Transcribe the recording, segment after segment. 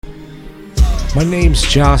My name's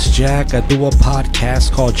Josh Jack. I do a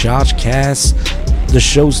podcast called Josh Cast. The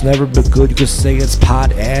show's never been good. You could say it's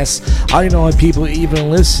pod ass. I don't know why people even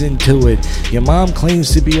listen to it. Your mom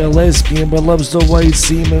claims to be a lesbian but loves the white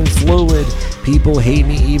semen fluid. People hate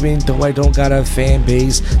me even though I don't got a fan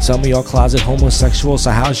base. Some of y'all closet homosexuals,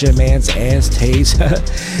 so how's your man's ass taste?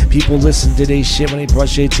 People listen to they shit when they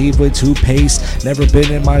brush their teeth with toothpaste. Never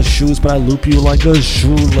been in my shoes, but I loop you like a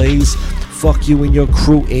shoelace. Fuck you and your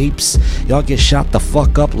crew, apes. Y'all get shot the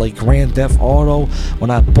fuck up like Grand Theft Auto when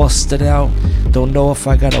I busted out. Don't know if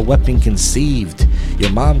I got a weapon conceived. Your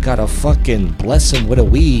mom got a fucking blessing with a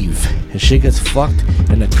weave. And she gets fucked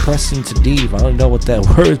in a crescent deep. I don't know what that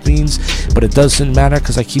word means, but it doesn't matter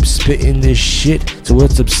because I keep spitting this shit till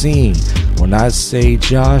it's obscene. When I say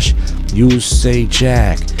Josh, you say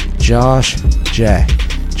Jack. Josh, Jack.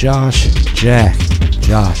 Josh, Jack.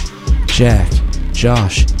 Josh, Jack.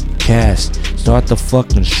 Josh, Cast. Start the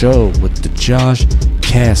fucking show with the Josh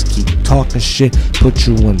Cast. Keep talking shit, put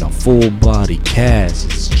you in a full body cast.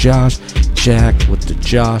 It's Josh Jack with the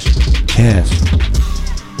Josh Cast.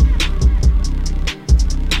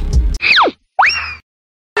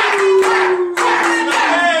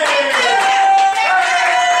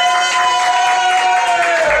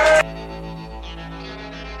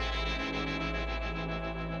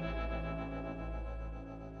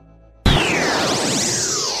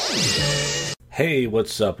 Hey,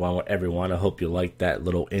 what's up everyone? I hope you liked that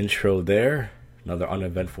little intro there. Another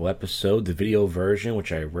uneventful episode, the video version,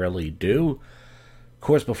 which I rarely do. Of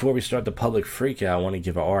course, before we start the public freakout, I want to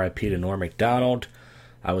give a RIP to Norm Macdonald.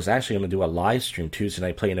 I was actually going to do a live stream Tuesday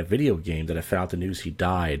night playing a video game that I found out the news he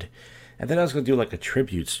died. And then I was going to do like a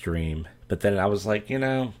tribute stream. But then I was like,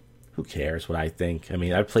 who cares what I think? I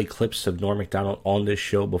mean, I've played clips of Norm Macdonald on this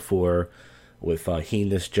show before, with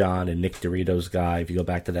Heenus John and Nick Doritos guy, if you go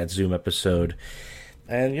back to that Zoom episode.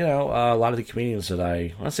 And, a lot of the comedians that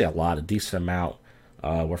I want to say a decent amount,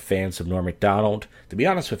 were fans of Norm Macdonald. To be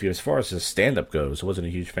honest with you, as far as his stand-up goes, I wasn't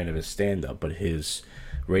a huge fan of his stand-up, but his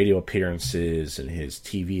radio appearances and his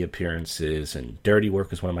TV appearances and Dirty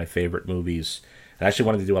Work is one of my favorite movies. I actually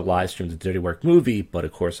wanted to do a live stream of the Dirty Work movie, but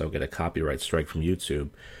of course I'll get a copyright strike from YouTube.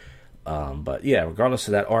 But yeah, regardless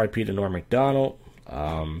of that, RIP to Norm Macdonald.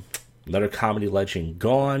 Another comedy legend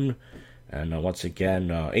gone. And once again,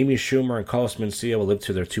 Amy Schumer and Carlos Mencia will live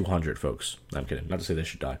to their 200, folks. No, I'm kidding. Not to say they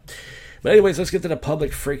should die. But anyways, let's get to the public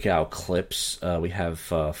freakout clips. We have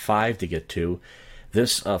 5 to get to.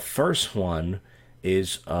 This first one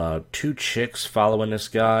is 2 chicks following this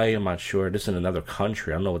guy. I'm not sure. This is in another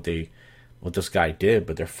country. I don't know what this guy did,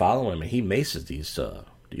 but they're following him. And he maces these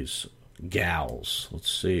gals. Let's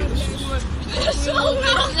see. This is...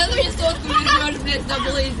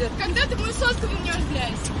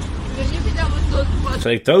 So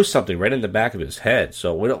they throw something right in the back of his head.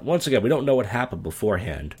 So once again, we don't know what happened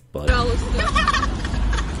beforehand, but...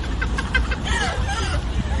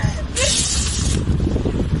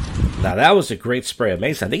 Now that was a great spray of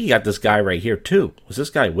mace. I think he got this guy right here too. Was this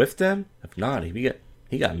guy with them? If not, he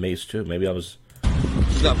got mace too. Maybe I was...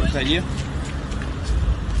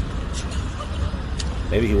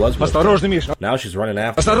 Maybe he was with them. Now she's running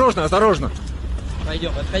after him. Осторожно.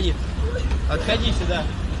 Пойдем, отходи. Отходи сюда.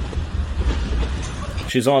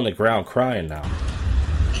 She's on the ground crying now.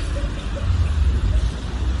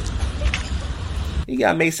 You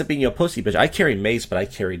got mace up in your pussy, bitch. I carry mace, but I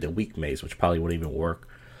carried the weak mace, which probably wouldn't even work.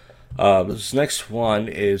 This next one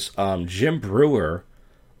is Jim Breuer,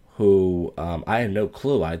 who I had no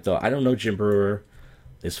clue. I don't know Jim Breuer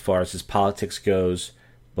as far as his politics goes,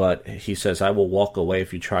 but he says, I will walk away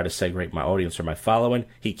if you try to segregate my audience or my following.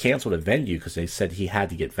 He canceled a venue because they said he had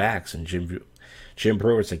to get vaxxed, and Jim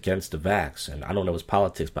Brewer's against the vax, and I don't know his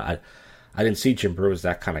politics, but I didn't see Jim Brewer as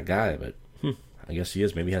that kind of guy, but I guess he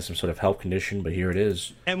is. Maybe he has some sort of health condition, but here it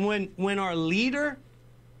is. And when our leader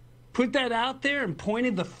put that out there and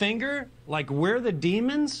pointed the finger like we're the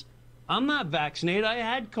demons, I'm not vaccinated. I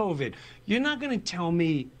had COVID. You're not going to tell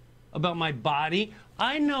me about my body.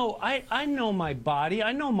 I know my body.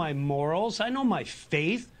 I know my morals. I know my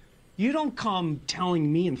faith. You don't come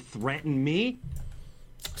telling me and threaten me.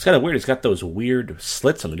 It's kind of weird. He's got those weird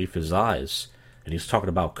slits underneath his eyes, and he's talking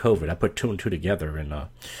about COVID. I put 2 and 2 together. And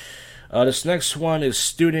this next one is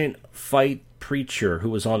student fight preacher who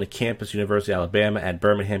was on the campus, University of Alabama at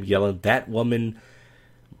Birmingham, yelling, "That woman."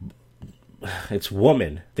 It's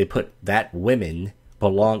woman. They put "that women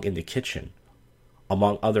belong in the kitchen,"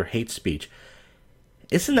 among other hate speech.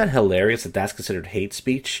 Isn't that hilarious that that's considered hate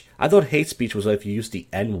speech? I thought hate speech was if you use the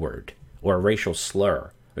N-word or a racial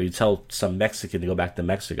slur, or you tell some Mexican to go back to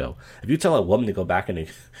Mexico. If you tell a woman to go back in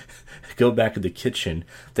the kitchen,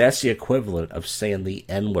 that's the equivalent of saying the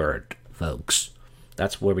N-word. folks.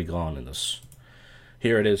 That's where we gone in this.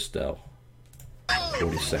 Here it is, though.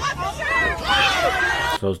 40 seconds.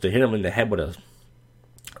 So they hit him in the head with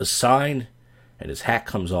a sign, and his hat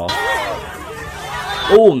comes off.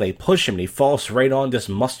 Oh, and they push him, and he falls right on this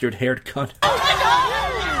mustard-haired cunt.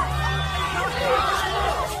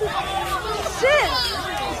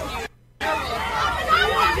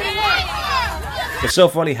 It's so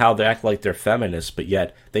funny how they act like they're feminists, but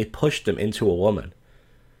yet they pushed them into a woman.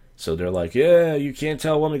 So they're like, yeah, you can't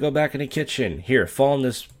tell a woman to go back in the kitchen. Here, fall in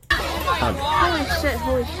this... Holy shit,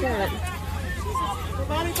 holy shit.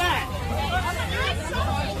 Body back.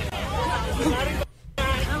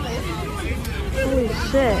 Holy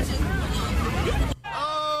shit.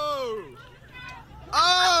 Oh!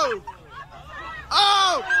 Oh!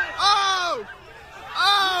 Oh! Oh!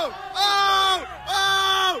 Oh! Oh!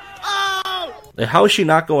 Oh! Oh! How is she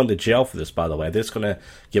not going to jail for this, by the way? They're just going to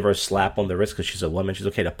give her a slap on the wrist because she's a woman. She's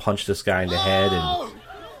okay to punch this guy in the head and...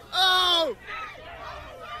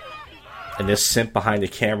 And this simp behind the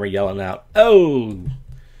camera yelling out, oh!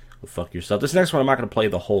 Well, fuck yourself. This next one, I'm not going to play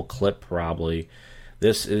the whole clip, probably.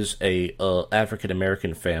 This is a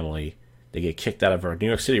African-American family. They get kicked out of a New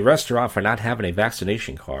York City restaurant for not having a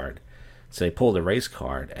vaccination card. So they pulled a race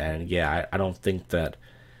card. And, yeah, I don't think that...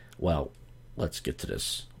 Well, let's get to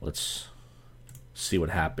this. Let's see what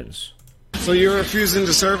happens. So you're refusing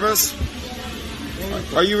to serve us?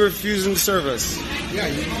 Are you refusing to serve us? Yeah,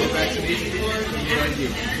 you can get vaccination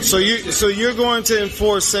card. So you're going to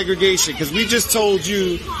enforce segregation because we just told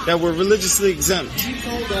you that we're religiously exempt. You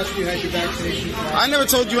told us you had your vaccination card. I never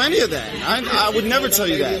told you any of that. I would never tell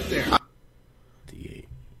you that. D8.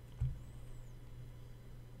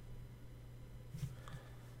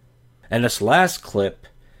 And this last clip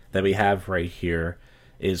that we have right here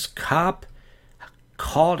is cop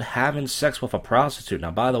caught having sex with a prostitute. Now,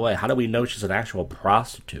 by the way, how do we know she's an actual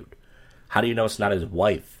prostitute? How do you know it's not his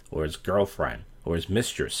wife or his girlfriend or his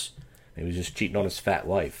mistress? Maybe he's just cheating on his fat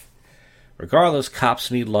wife. Regardless, cops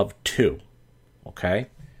need love too. Okay?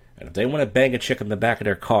 And if they want to bang a chick in the back of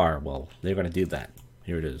their car, well, they're going to do that.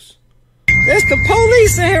 Here it is. It's the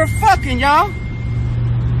police in here fucking, y'all.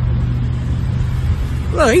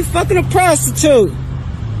 Look, he fucking a prostitute.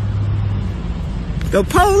 The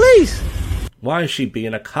police. Why is she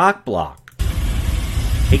being a cockblock?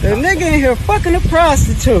 The nigga in here fucking a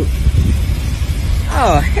prostitute.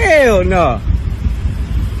 Oh, hell no.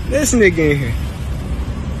 This nigga in here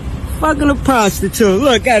fucking a prostitute.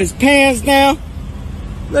 Look, got his pants down.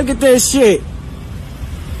 Look at this shit.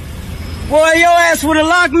 Boy, your ass would've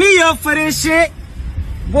locked me up for this shit.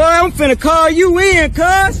 Boy, I'm finna call you in,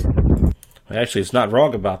 cuz. Actually, it's not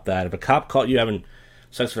wrong about that. If a cop caught you having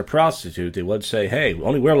sex with a prostitute, they would say, hey,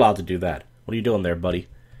 only we're allowed to do that. What are you doing there, buddy?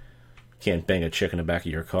 Can't bang a chick in the back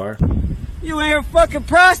of your car. You in here fucking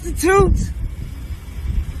prostitutes?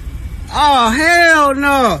 Oh, hell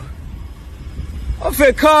no. I'm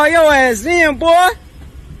finna call your ass in, boy.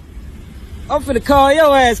 I'm finna call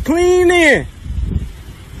your ass clean in.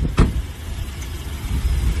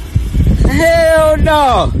 Hell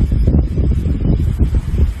no.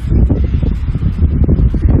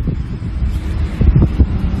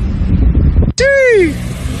 Chief!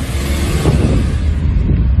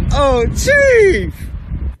 Oh, Chief!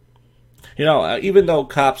 You know, even though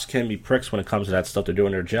cops can be pricks when it comes to that stuff, they're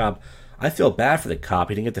doing their job, I feel bad for the cop.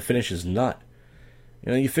 He didn't get to finish his nut.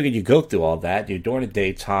 You know, you figured you go through all that. You're during the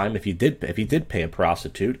daytime, if he did pay a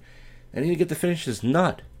prostitute, and he didn't get to finish his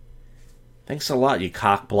nut. Thanks a lot, you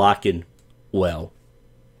cock-blocking, well,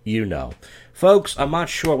 you know. Folks, I'm not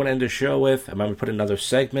sure what to end the show with. I'm going to put another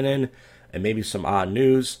segment in, and maybe some odd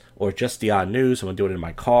news, or just the odd news. I'm going to do it in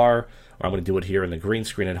my car, or I'm going to do it here in the green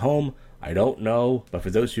screen at home. I don't know, but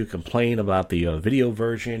for those who complain about the video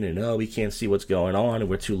version, and we can't see what's going on, and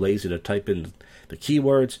we're too lazy to type in the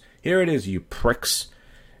keywords, here it is, you pricks.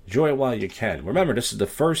 Enjoy it while you can. Remember, this is the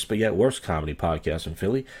first but yet worst comedy podcast in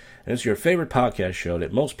Philly, and it's your favorite podcast show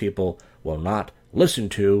that most people will not listen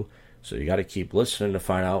to, so you got to keep listening to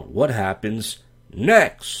find out what happens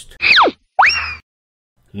next.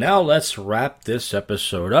 Now let's wrap this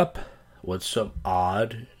episode up with some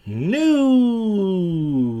odd news.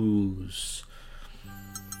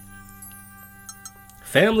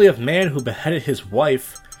 Family of man who beheaded his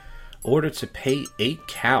wife ordered to pay 8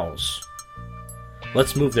 cows.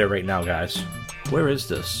 Let's move there right now, guys. Where is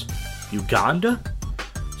this? Uganda?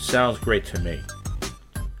 Sounds great to me.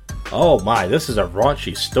 Oh my, this is a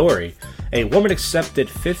raunchy story. A woman accepted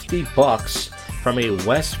 $50 from a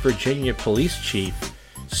West Virginia police chief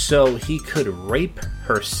so he could rape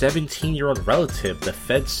her 17-year-old relative, the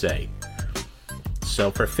feds say. So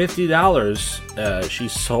for $50, she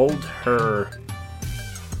sold her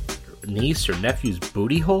niece or nephew's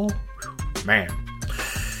booty hole? Man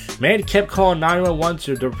kept calling 911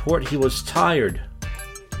 to report he was tired.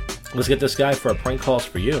 Let's get this guy for a prank calls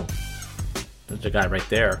for you. There's the guy right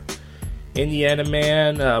there. Indiana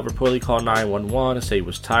man reportedly called 911 to say he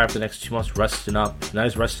was tired for the next 2 months resting up. Now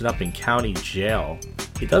he's resting up in county jail.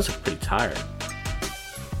 He does look pretty tired.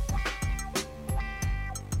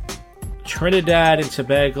 Trinidad and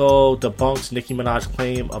Tobago debunks Nicki Minaj's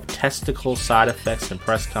claim of testicle side effects in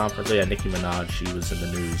press conference. Yeah, Nicki Minaj, she was in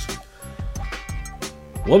the news.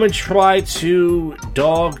 Woman tied to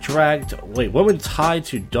dog dragged to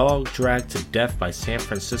death by San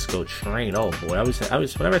Francisco train. Oh boy, I was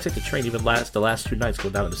whenever I take the train, even the last 2 nights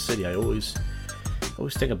going down to the city, I always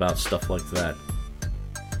think about stuff like that.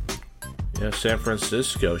 Yeah, San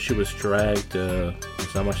Francisco, she was dragged.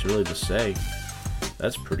 There's not much really to say.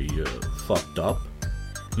 That's pretty fucked up.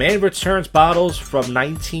 Man returns bottles from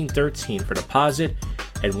 1913 for deposit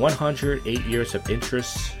and 108 years of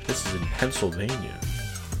interest. This is in Pennsylvania.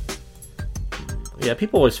 Yeah,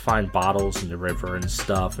 people always find bottles in the river and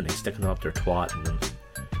stuff, and they stick them up their twat, and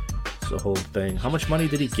it's the whole thing. How much money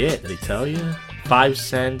did he get? Did he tell you? 5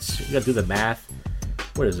 cents. You gotta do the math.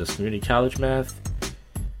 What is this, community college math?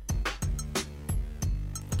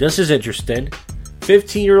 This is interesting.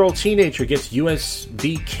 15-year-old teenager gets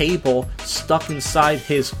USB cable stuck inside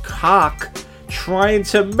his cock, trying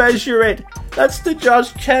to measure it. That's the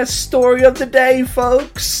Josh Chess story of the day,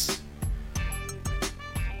 folks.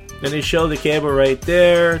 Then they show the cable right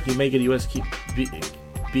there. You may get a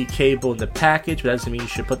USB cable in the package, but that doesn't mean you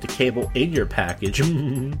should put the cable in your package.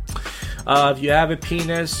 If you have a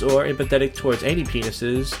penis or empathetic towards any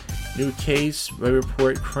penises, new case,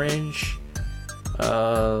 report cringe.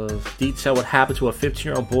 Detail what happened to a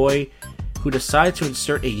 15-year-old boy who decided to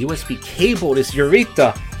insert a USB cable in his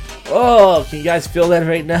urethra. Oh, can you guys feel that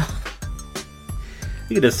right now?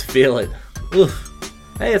 You can just feel it. Oof.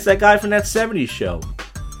 Hey, it's that guy from that 70s show.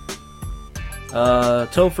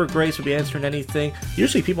 Topher Grace would be answering anything.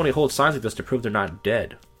 Usually people only hold signs like this to prove they're not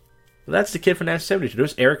dead. Well, that's the kid from that 70s show.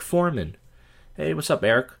 There's Eric Foreman. Hey, what's up,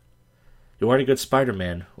 Eric? You weren't a good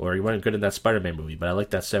Spider-Man, or you weren't good in that Spider-Man movie, but I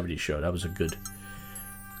like that 70s show. That was a good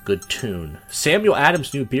tune. Samuel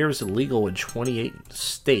Adams' new beer is illegal in 28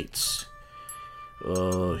 states.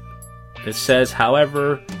 It says,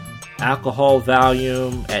 however, alcohol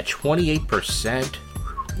volume at 28%.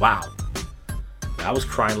 Wow. I was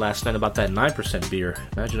crying last night about that 9% beer.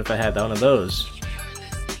 Imagine if I had one of those.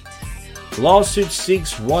 Lawsuit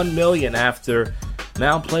seeks $1 million after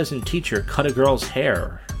Mount Pleasant teacher cut a girl's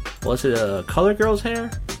hair. Was it a color girl's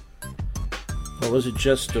hair? Or was it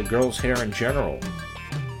just a girl's hair in general?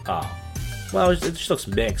 Oh. Well, it just looks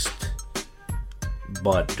mixed.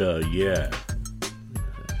 But, yeah.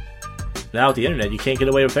 Now with the internet, you can't get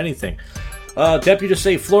away with anything. Deputies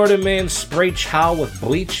say Florida man sprayed child with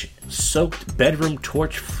bleach-soaked bedroom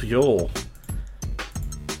torch fuel.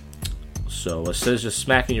 So it says just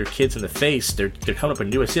smacking your kids in the face. They're coming up with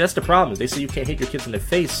new... See, that's the problem. They say you can't hit your kids in the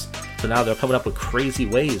face. So now they're coming up with crazy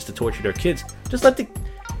ways to torture their kids. Just let the...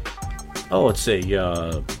 Oh, it's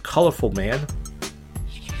a colorful man.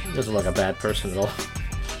 He doesn't look like a bad person at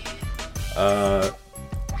all.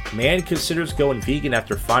 Man considers going vegan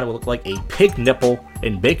after finding what looked like a pig nipple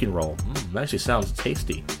in bacon roll. Actually sounds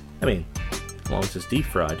tasty. I mean, as long as it's deep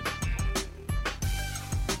fried.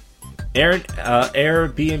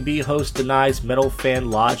 Airbnb host denies metal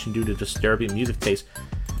fan lodging due to disturbing music taste.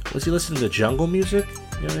 Was he listening to jungle music?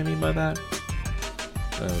 You know what I mean by that?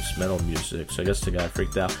 Oh, it's metal music, so I guess the guy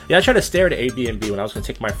freaked out. Yeah, I tried to stare at Airbnb when I was going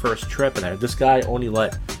to take my first trip, and this guy only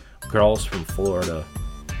let girls from Florida.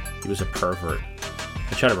 He was a pervert.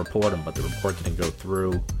 I tried to report him, but the report didn't go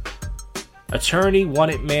through. Attorney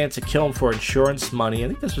wanted man to kill him for insurance money. I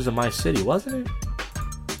think this was in my city, wasn't it?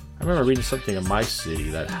 I remember reading something in my city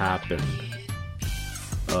that happened.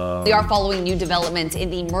 We are following new developments in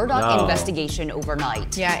the Murdoch investigation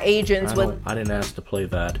overnight. Yeah, agents I didn't ask to play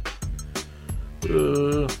that.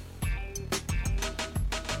 This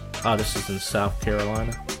is in South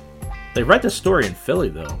Carolina. They read the story in Philly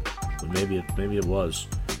though. Maybe it was.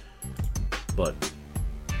 But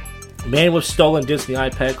man with stolen Disney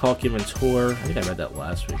iPad caught giving tour. I think I read that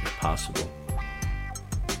last week, if possible.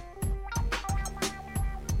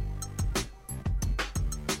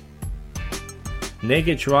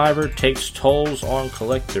 Naked driver takes tolls on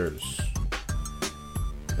collectors.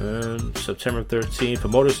 September 13th, a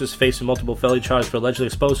motorist facing multiple felony charges for allegedly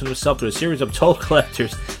exposing himself to a series of toll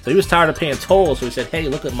collectors. So he was tired of paying tolls, so he said, hey,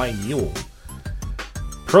 look at my mule.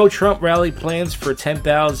 Pro-Trump rally plans for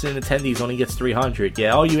 10,000 attendees, only gets 300.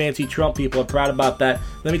 Yeah, all you anti-Trump people are proud about that.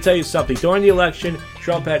 Let me tell you something. During the election,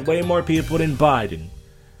 Trump had way more people than Biden.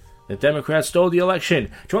 The Democrats stole the election.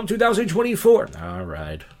 Trump 2024. All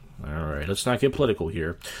right. Let's not get political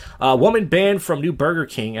here. Woman banned from new Burger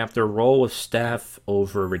King after roll with staff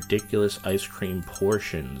over ridiculous ice cream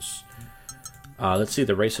portions. Let's see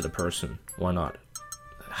the race of the person. Why not?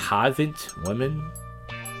 Haven't women?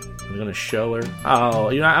 I'm gonna show her. Oh,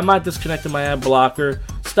 I'm not disconnecting my ad blocker.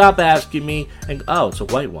 Stop asking me. And oh, it's a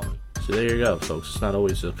white one. So there you go, folks. It's not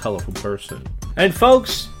always a colorful person. And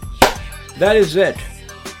folks, that is it.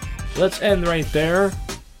 Let's end right there.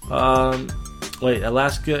 Wait,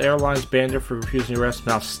 Alaska Airlines banned her for refusing arrest.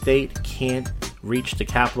 Now state can't reach the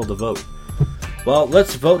Capitol to vote. Well,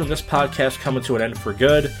 let's vote on this podcast coming to an end for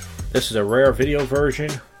good. This is a rare video version.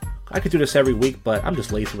 I could do this every week, but I'm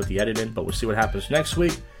just lazy with the editing. But we'll see what happens next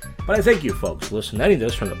week. But I thank you, folks, for listening to any of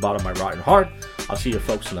this from the bottom of my rotten heart. I'll see you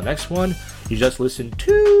folks in the next one. You just listened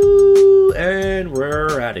to, and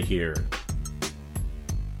we're out of here.